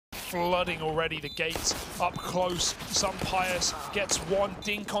flooding already the gates up close. Some Pius gets one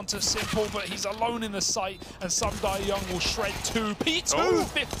dink onto Simple, but he's alone in the site, and some Young will shred two. P2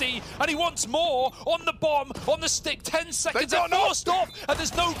 50, and he wants more on the bomb, on the stick. 10 seconds and forced off, and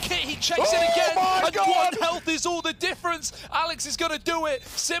there's no kit. He checks it again, and one health is all the difference. Alex is gonna do it.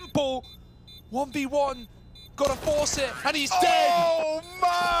 Simple 1v1, gotta force it, and he's dead. Oh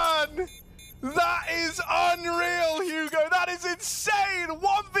man! That is unreal, Hugo. That is insane.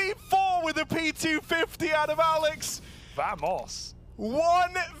 1v4 with a P250 out of Alex. Vamos.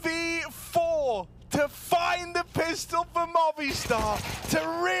 1v4 to find the pistol for Movistar, to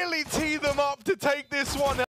really tee them up to take this one.